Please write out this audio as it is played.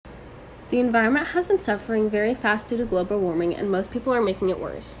The environment has been suffering very fast due to global warming, and most people are making it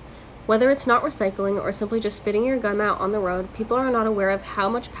worse. Whether it's not recycling or simply just spitting your gun out on the road, people are not aware of how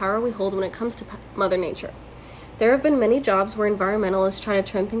much power we hold when it comes to Mother Nature. There have been many jobs where environmentalists try to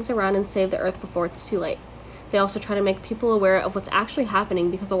turn things around and save the earth before it's too late. They also try to make people aware of what's actually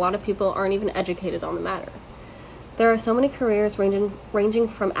happening because a lot of people aren't even educated on the matter. There are so many careers ranging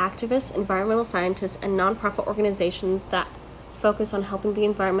from activists, environmental scientists, and nonprofit organizations that focus on helping the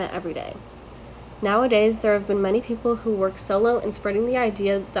environment every day. Nowadays, there have been many people who work solo in spreading the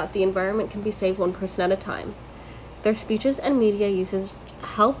idea that the environment can be saved one person at a time. Their speeches and media uses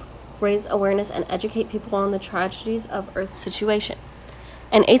help raise awareness and educate people on the tragedies of Earth's situation.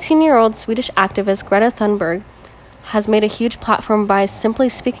 An 18-year-old Swedish activist, Greta Thunberg, has made a huge platform by simply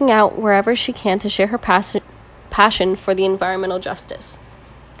speaking out wherever she can to share her passion for the environmental justice.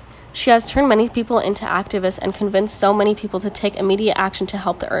 She has turned many people into activists and convinced so many people to take immediate action to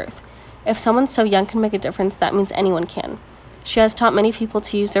help the Earth. If someone so young can make a difference, that means anyone can. She has taught many people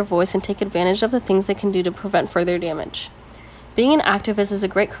to use their voice and take advantage of the things they can do to prevent further damage. Being an activist is a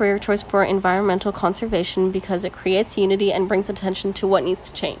great career choice for environmental conservation because it creates unity and brings attention to what needs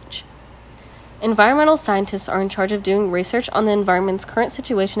to change. Environmental scientists are in charge of doing research on the environment's current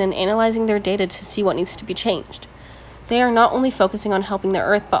situation and analyzing their data to see what needs to be changed. They are not only focusing on helping the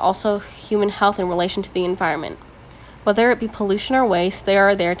Earth, but also human health in relation to the environment. Whether it be pollution or waste, they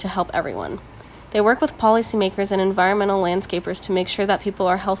are there to help everyone. They work with policymakers and environmental landscapers to make sure that people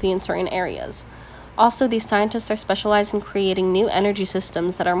are healthy in certain areas. Also, these scientists are specialized in creating new energy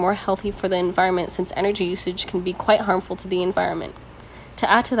systems that are more healthy for the environment since energy usage can be quite harmful to the environment.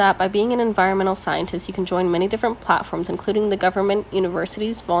 To add to that, by being an environmental scientist, you can join many different platforms, including the government,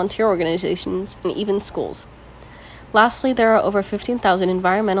 universities, volunteer organizations, and even schools. Lastly, there are over 15,000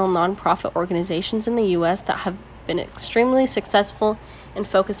 environmental nonprofit organizations in the U.S. that have been extremely successful in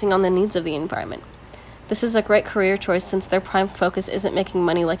focusing on the needs of the environment. This is a great career choice since their prime focus isn't making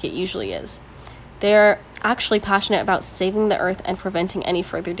money like it usually is. They are actually passionate about saving the Earth and preventing any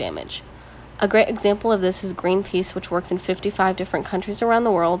further damage. A great example of this is Greenpeace, which works in 55 different countries around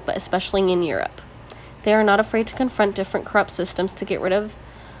the world, but especially in Europe. They are not afraid to confront different corrupt systems to get rid of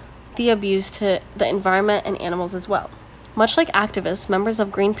the abuse to the environment and animals as well. Much like activists, members of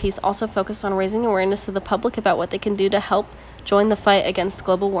Greenpeace also focus on raising awareness to the public about what they can do to help join the fight against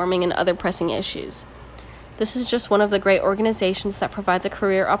global warming and other pressing issues. This is just one of the great organizations that provides a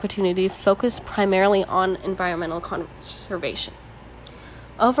career opportunity focused primarily on environmental conservation.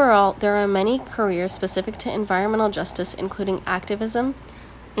 Overall, there are many careers specific to environmental justice, including activism,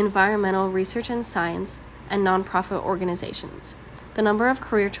 environmental research and science, and nonprofit organizations. The number of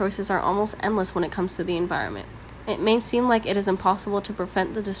career choices are almost endless when it comes to the environment. It may seem like it is impossible to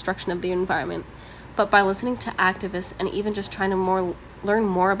prevent the destruction of the environment, but by listening to activists and even just trying to learn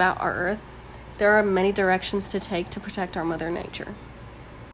more about our Earth, there are many directions to take to protect our Mother Nature.